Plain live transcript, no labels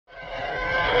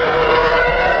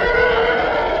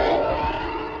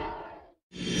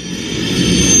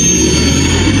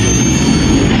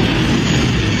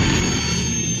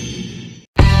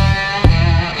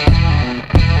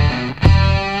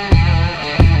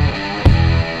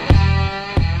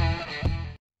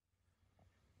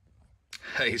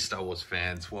Hey Star Wars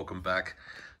fans, welcome back.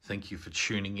 Thank you for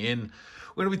tuning in.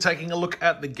 We're going to be taking a look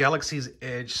at the Galaxy's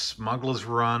Edge Smuggler's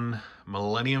Run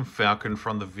Millennium Falcon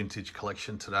from the Vintage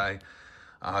Collection today.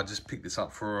 I just picked this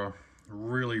up for a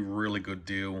really good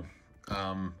deal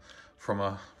from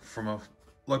a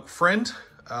local friend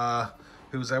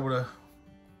who was able to,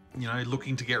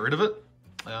 looking to get rid of it.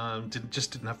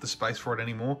 Just didn't have the space for it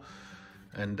anymore,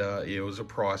 and yeah, it was a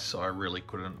price I really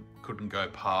couldn't go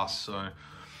past. So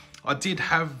I did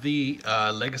have the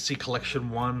Legacy Collection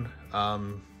one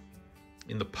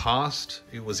in the past.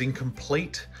 It was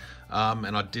incomplete,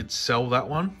 and I did sell that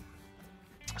one.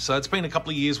 So it's been a couple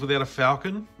of years without a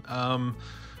Falcon,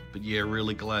 but yeah,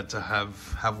 really glad to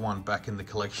have one back in the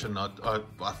collection. I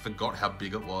forgot how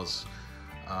big it was.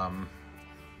 Hold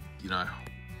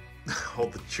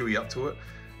the Chewie up to it,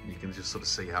 and you can just sort of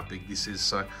see how big this is.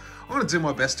 So I'm going to do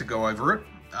my best to go over it.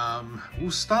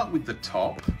 We'll start with the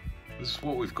top. This is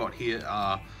what we've got here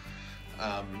are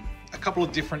a couple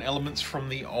of different elements from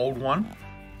the old one.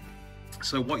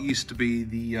 So what used to be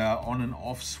the on and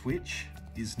off switch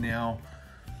is now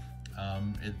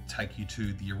it'd take you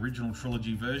to the original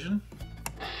trilogy version.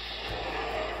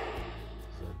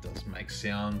 So it does make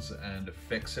sounds and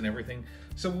effects and everything.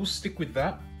 So we'll stick with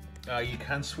that. You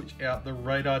can switch out the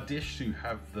radar dish to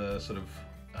have the sort of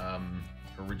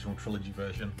original trilogy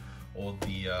version, or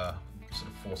the sort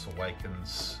of Force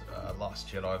Awakens Last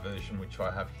Jedi version, which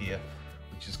I have here,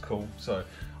 which is cool. So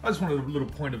I just wanted a little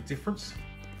point of difference.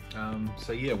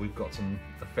 So yeah, we've got some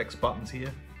effects buttons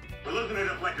here. We're losing a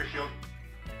deflector shield.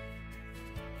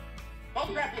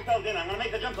 Don't strap yourselves in. I'm gonna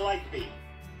make the jump to light speed.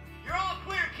 You're all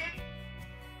clear, kid.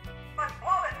 Let's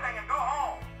blow this thing and go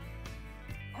home.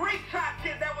 Great shot,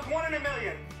 kid. That was 1 in a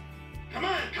million. Come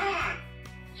on.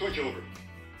 Switch over.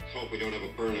 Let's hope we don't have a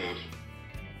burnout.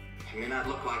 It may not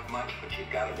look like much, but you've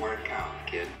got it where it counts,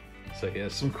 kid. So yeah,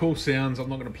 some cool sounds. I'm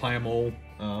not going to play them all.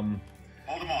 Hold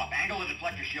them off. Angle the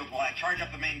deflector shields while I charge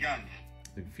up the main guns.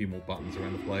 A few more buttons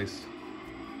around the place.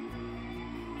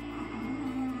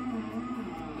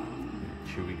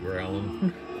 Chewie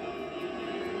growling.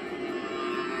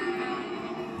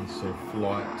 And sort of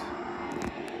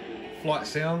flight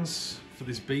sounds for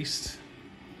this beast.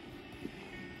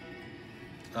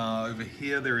 Over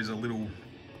here there is a little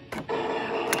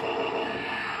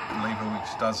lever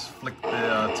which does flick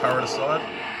the turret aside,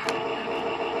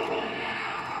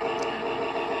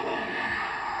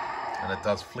 and it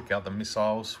does flick out the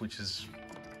missiles, which is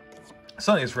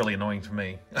something that's really annoying to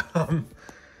me.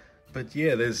 But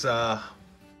yeah, there's a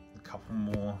couple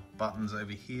more buttons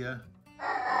over here.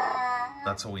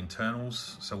 That's all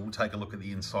internals, so we'll take a look at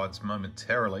the insides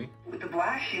momentarily. With the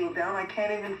blast shield down, I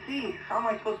can't even see. How am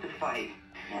I supposed to fight?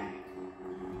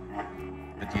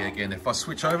 But yeah, again, if I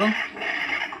switch over...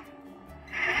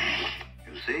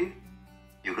 You see?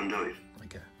 You can do it.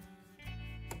 Okay.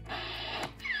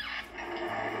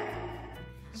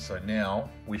 So now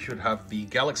we should have the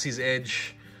Galaxy's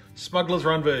Edge Smuggler's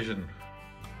Run version.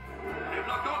 They've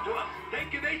locked onto us.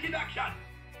 Take evasive action.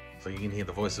 So you can hear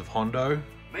the voice of Hondo.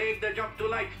 Make the jump to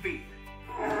light speed.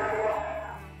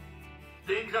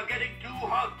 Things are getting too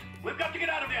hot. We've got to get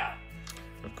out of here.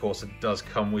 Of course, it does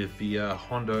come with the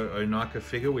Hondo Ohnaka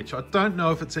figure, which I don't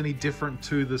know if it's any different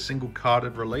to the single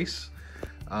carded release.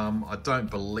 I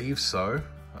don't believe so.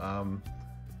 But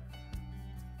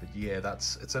yeah,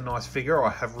 it's a nice figure. I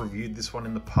have reviewed this one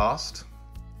in the past.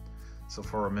 So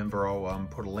if I remember, I'll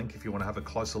put a link if you want to have a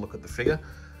closer look at the figure.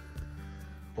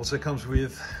 Also comes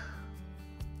with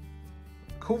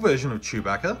a cool version of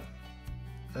Chewbacca.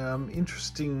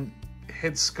 Interesting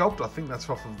head sculpt. I think that's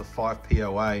off of the 5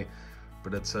 POA.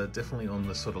 But it's definitely on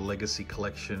the sort of Legacy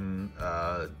Collection,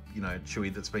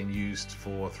 Chewie that's been used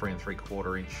for 3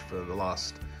 3/4 inch for the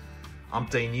last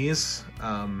umpteen years.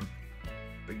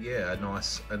 But yeah,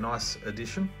 a nice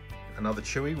addition. Another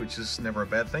Chewie, which is never a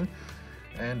bad thing.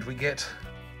 And we get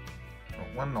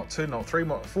not 1, not 2, not 3,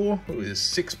 not 4. Ooh, there's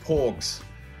 6 Porgs.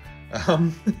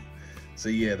 So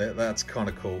yeah, that's kind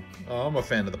of cool. I'm a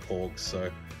fan of the Porgs,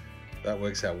 so that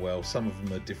works out well. Some of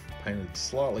them are painted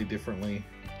slightly differently.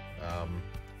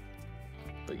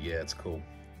 But yeah, it's cool.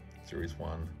 There is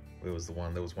one. Where was the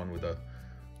one? There was one with a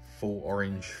full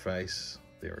orange face.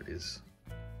 There it is.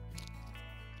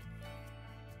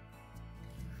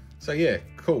 So yeah,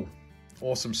 cool.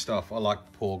 Awesome stuff. I like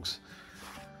Porgs.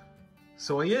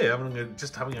 So yeah,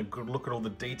 just having a good look at all the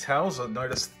details. I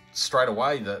noticed straight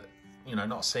away that,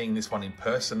 not seeing this one in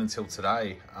person until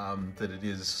today, that it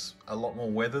is a lot more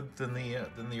weathered than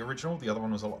the original. The other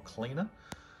one was a lot cleaner.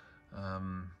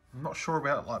 I'm not sure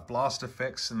about like blast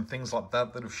effects and things like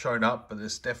that have shown up, but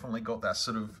it's definitely got that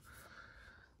sort of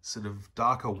sort of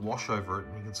darker wash over it,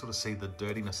 and you can sort of see the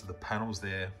dirtiness of the panels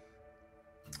there,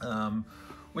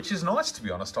 which is nice, to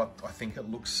be honest. I think it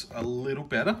looks a little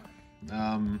better.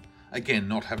 Again,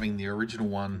 not having the original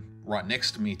one right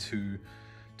next to me to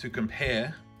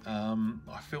compare,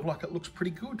 I feel like it looks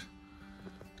pretty good.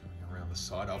 Going around the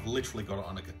side, I've literally got it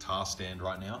on a guitar stand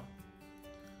right now.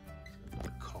 Got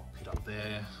the cockpit up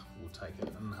there. We'll take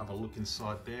it and have a look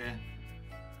inside there.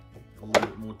 A little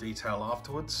bit more detail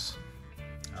afterwards.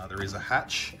 There is a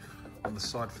hatch on the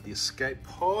side for the escape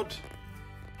pod.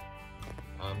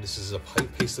 This is a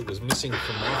plate piece that was missing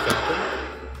from my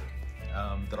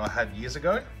Falcon that I had years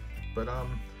ago. But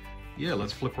yeah,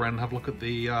 let's flip around and have a look at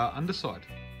the underside.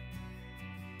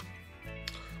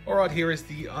 All right, here is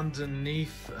the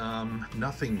underneath.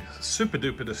 Nothing super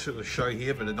duper to show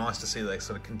here, but it's nice to see they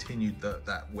sort of continued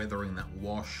that weathering, that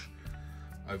wash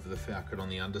over the Falcon on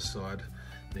the underside.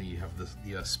 There you have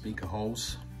the speaker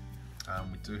holes.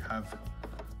 We do have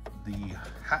the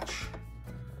hatch,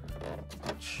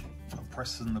 which I'm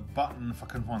pressing the button, if I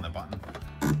can find the button,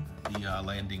 the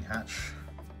landing hatch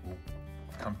will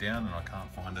come down, and I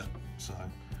can't find it, so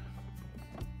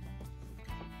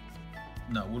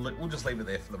no, we'll just leave it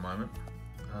there for the moment.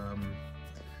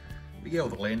 But yeah, all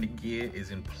the landing gear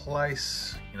is in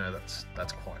place. You know,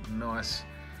 that's quite nice.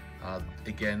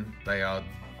 Again, they are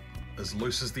as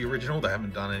loose as the original. They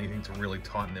haven't done anything to really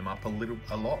tighten them up a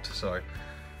lot. So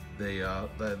they're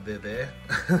there,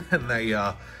 and they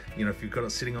you know, if you've got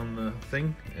it sitting on the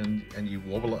thing and you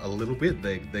wobble it a little bit,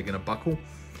 they're going to buckle.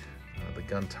 The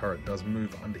gun turret does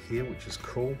move under here, which is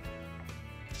cool.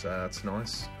 So that's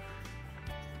nice.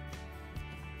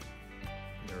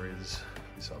 There is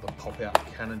this other pop-out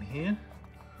cannon here,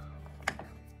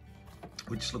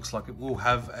 which looks like it will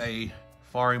have a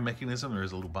firing mechanism. There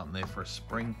is a little button there for a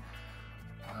spring.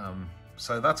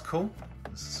 So that's cool.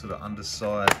 This is sort of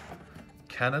underside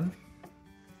cannon.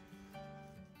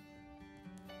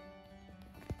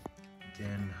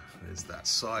 Again, there's that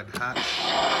side hatch.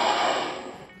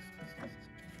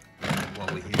 And while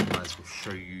we're here, I might as well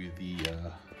show you the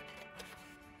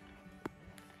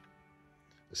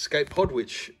escape pod,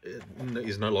 which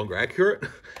is no longer accurate,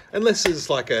 unless there's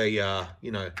like a,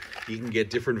 you know, you can get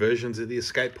different versions of the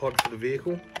escape pod for the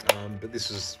vehicle. But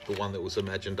this is the one that was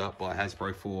imagined up by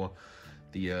Hasbro for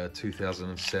the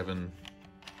 2007,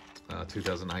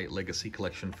 2008 Legacy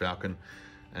Collection Falcon,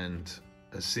 and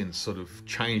has since sort of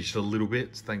changed a little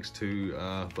bit thanks to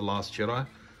The Last Jedi.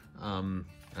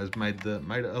 Has made it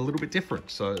a little bit different,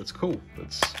 so it's cool.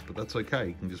 But that's okay.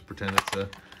 You can just pretend it's a,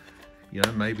 you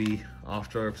know, maybe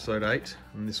after episode 8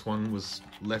 and this one was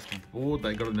left aboard,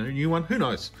 they got a new one. Who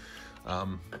knows?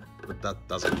 But that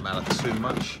doesn't matter too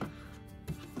much.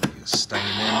 It's staying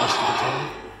in there most of the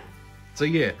time. So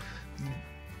yeah,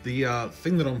 the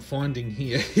thing that I'm finding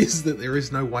here is that there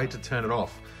is no way to turn it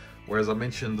off. Whereas I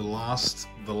mentioned the last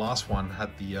one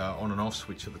had the on and off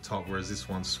switch at the top, whereas this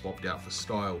one's swapped out for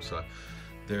style. So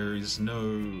there is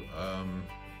no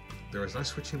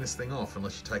switching this thing off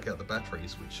unless you take out the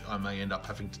batteries, which I may end up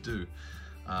having to do,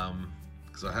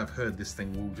 because I have heard this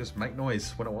thing will just make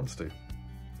noise when it wants to.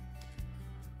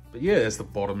 But yeah, there's the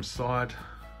bottom side.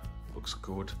 Looks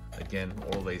good. Again,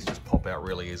 all of these just pop out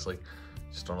really easily,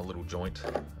 just on a little joint.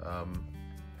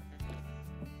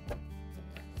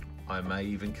 I may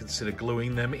even consider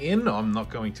gluing them in. I'm not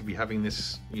going to be having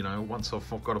this, you know, once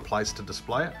I've got a place to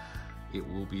display it. It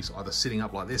will be either sitting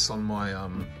up like this on my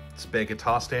spare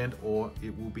guitar stand, or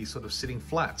it will be sort of sitting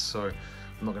flat. So I'm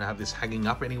not going to have this hanging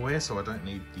up anywhere, so I don't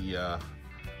need the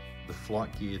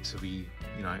flight gear to be,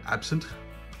 you know, absent.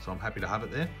 So I'm happy to have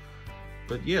it there.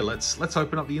 But yeah, let's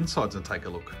open up the insides and take a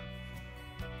look.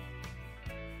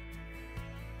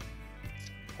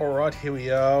 All right, here we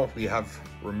are. We have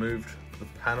removed the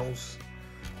panels.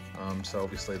 So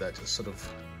obviously that just sort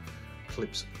of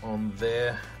clips on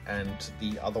there, and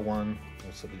the other one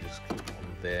will sort of just clip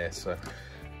on there. So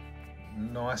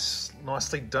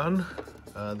nicely done.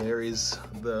 There is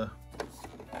the,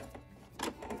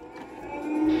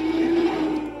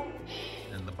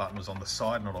 and the button was on the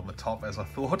side, not on the top as I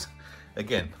thought.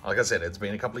 Again, like I said, it's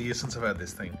been a couple of years since I've had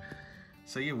this thing.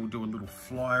 So yeah, we'll do a little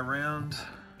fly around.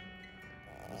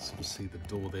 So you see the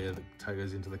door there that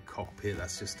goes into the cockpit.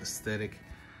 That's just aesthetic.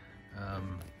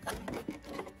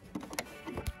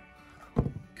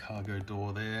 Cargo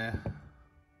door there,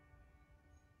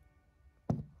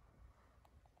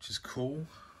 which is cool.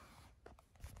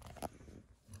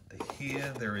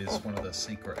 Here there is one of the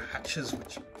secret hatches,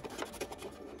 which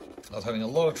I was having a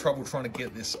lot of trouble trying to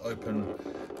get this open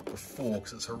before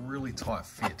because it's a really tight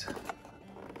fit.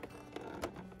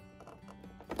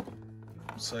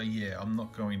 So yeah, I'm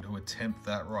not going to attempt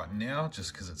that right now,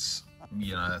 just because it's,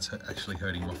 you know, that's actually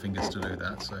hurting my fingers to do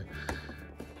that. So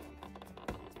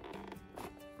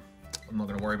I'm not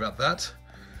going to worry about that.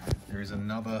 There is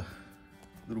another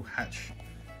little hatch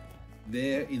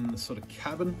there in the sort of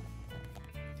cabin.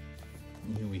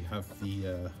 And here we have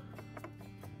the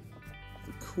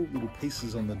cool little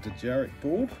pieces on the Dejarik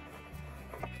board,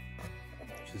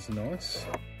 which is nice.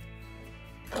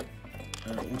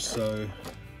 And also,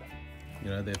 you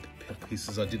know, they're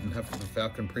pieces I didn't have for the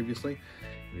Falcon previously.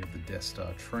 We have the Death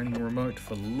Star training remote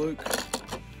for Luke.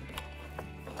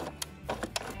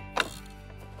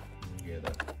 Yeah,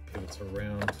 that pivots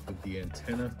around with the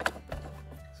antenna,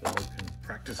 so we can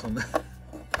practice on that.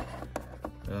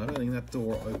 I don't think that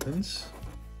door opens.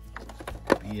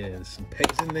 But yeah, there's some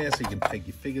pegs in there, so you can peg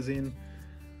your figures in.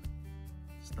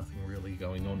 There's nothing really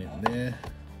going on in there.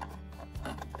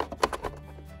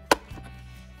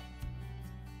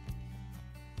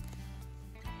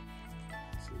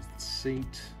 So there's the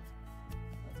seat.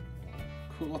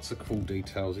 Cool, lots of cool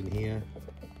details in here.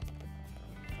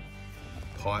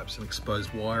 Pipes and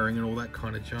exposed wiring and all that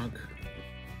kind of junk,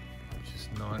 which is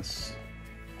nice.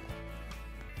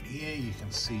 Here you can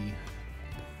see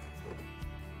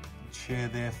the chair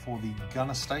there for the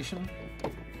gunner station.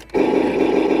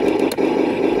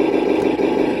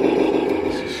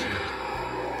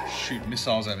 Shoot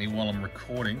missiles at me while I'm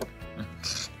recording.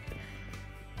 Nothing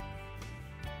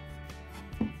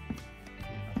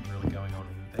really going on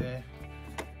in there.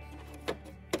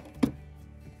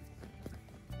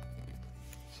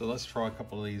 So let's try a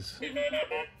couple of these. There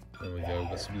we go, we've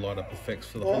got some light up effects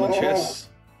for the hollow chests.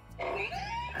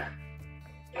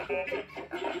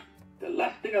 The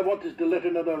last thing I want is to let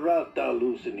another Ralph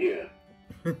loose in here.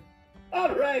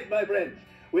 All right, my friends,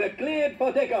 we are cleared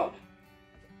for takeoff.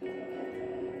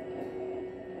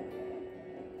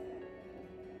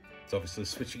 So obviously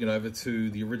switching it over to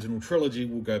the original trilogy,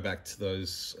 we'll go back to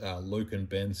those Luke and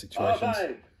Ben situations. All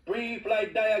right,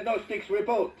 pre-flight diagnostics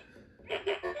report.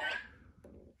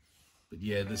 But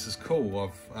yeah, this is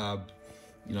cool. I've,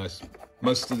 you know,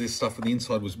 most of this stuff on the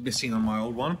inside was missing on my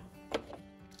old one.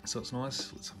 So it's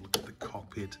nice. Let's have a look at the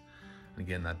cockpit. And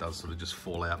again, that does sort of just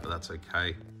fall out, but that's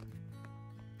okay.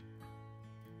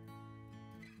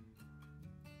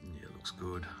 Yeah, it looks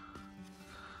good.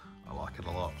 I like it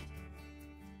a lot.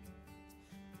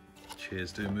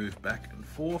 Chairs do move back and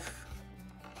forth,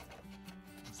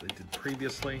 as they did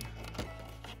previously.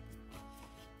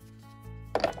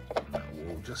 And that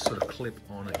will just sort of clip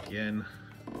on again.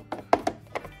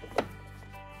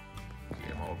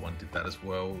 Yeah, my old one did that as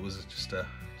well. It was just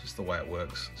the way it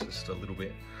works. It's just a little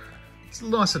bit, it's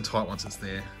nice and tight once it's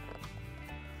there.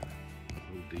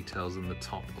 Little details in the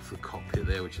top of the cockpit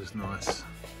there, which is nice.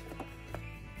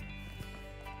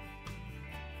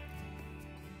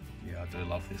 Yeah, I do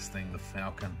love this thing, the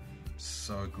Falcon.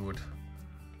 So good.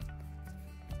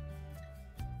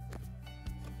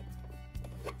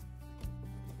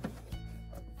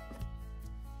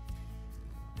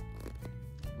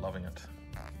 Loving it.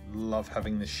 Love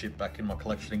having this ship back in my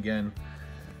collection again.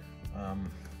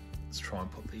 Let's try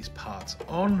and put these parts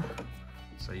on.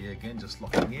 So yeah, again, just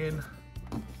locking in,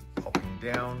 popping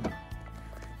down,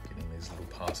 getting these little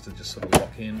parts to just sort of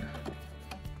lock in.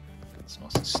 It's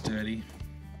nice and sturdy.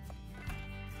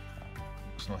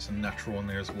 Looks nice and natural on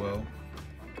there as well.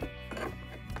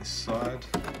 This side.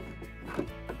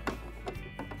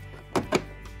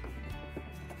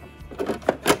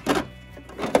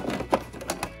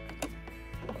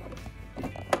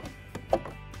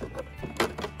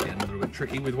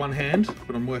 Tricky with one hand,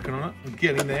 but I'm working on it. I'm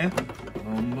getting there.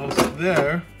 Almost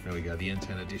there. There we go. The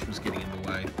antenna dish was getting in the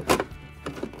way.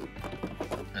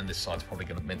 And this side's probably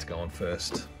meant to go on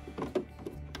first,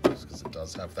 just because it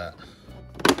does have that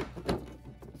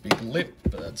big lip,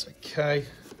 but that's okay.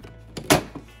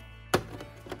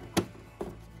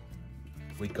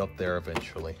 We got there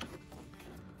eventually.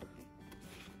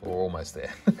 We're almost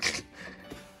there. It's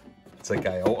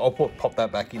okay. I'll pop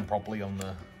that back in properly on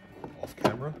the off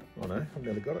camera. Oh no, I've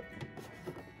nearly got it.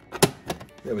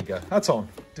 There we go. That's on.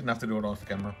 Didn't have to do it off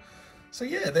camera. So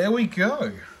yeah, there we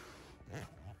go.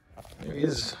 There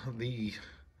is the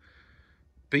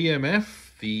BMF,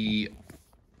 the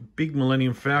Big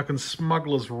Millennium Falcon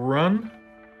Smuggler's Run,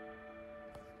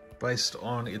 based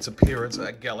on its appearance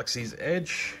at Galaxy's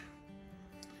Edge.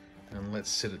 And let's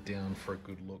sit it down for a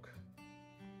good look.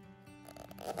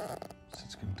 So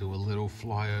it's going to do a little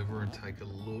flyover and take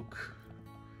a look.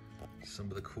 Some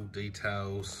of the cool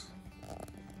details.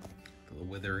 The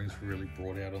weathering's really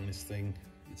brought out on this thing.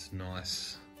 It's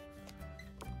nice.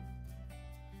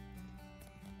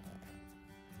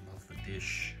 Love the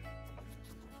dish.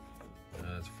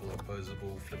 It's full of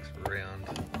closable, flips around.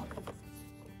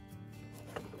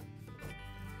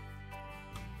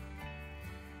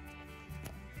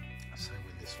 Same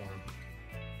with this one.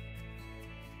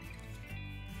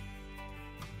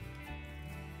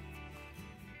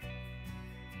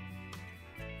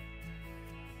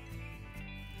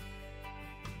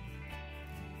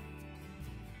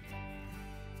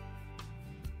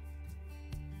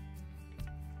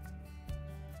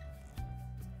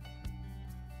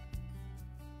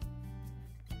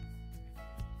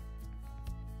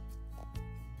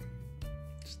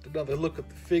 Just another look at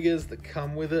the figures that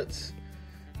come with it.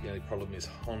 The only problem is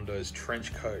Hondo's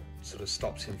trench coat sort of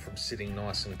stops him from sitting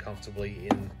nice and comfortably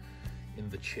in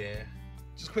the chair.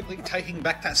 Just quickly taking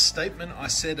back that statement I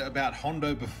said about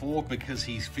Hondo before, because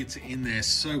he fits in there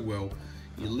so well.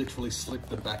 You literally slip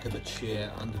the back of the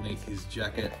chair underneath his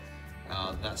jacket.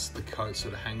 That's the coat,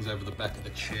 sort of hangs over the back of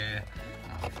the chair.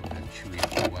 From that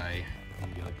Chewie away, you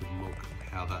get a good look at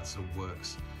how that sort of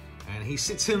works. And he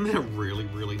sits in there really,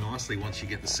 really nicely once you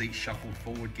get the seat shuffled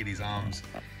forward, get his arms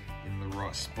in the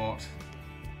right spot.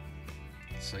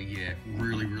 So yeah,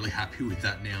 really, really happy with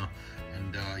that now.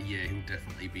 And yeah, he'll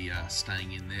definitely be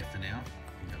staying in there for now.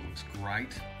 I think that looks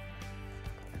great.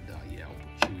 And yeah, I'll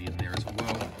put Chewie in there as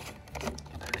well.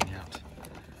 And hang out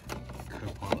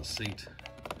co-pilot seat.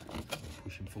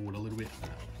 Push him forward a little bit. No,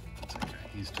 that's okay,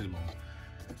 he's too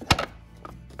long.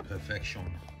 Perfection.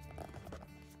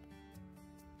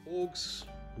 Orgs,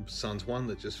 Son's one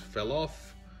that just fell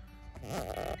off.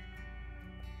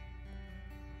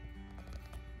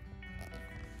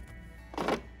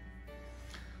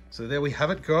 So there we have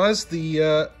it, guys.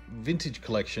 The vintage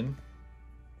collection.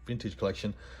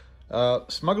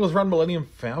 Smuggler's Run Millennium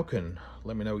Falcon.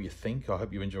 Let me know what you think. I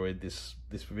hope you enjoyed this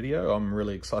video. I'm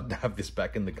really excited to have this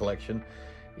back in the collection.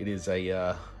 It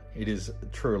is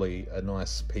truly a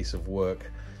nice piece of work.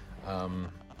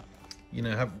 You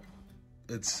know,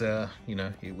 it's you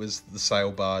know, it was the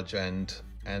sail barge and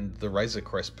the Razor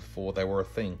Crest before they were a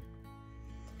thing.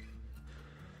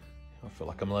 I feel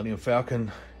like a Millennium Falcon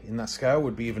in that scale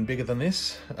would be even bigger than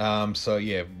this. So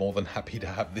yeah, more than happy to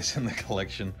have this in the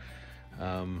collection.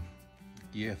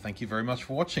 Yeah, thank you very much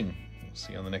for watching.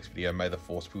 See you on the next video. May the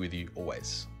Force be with you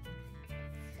always.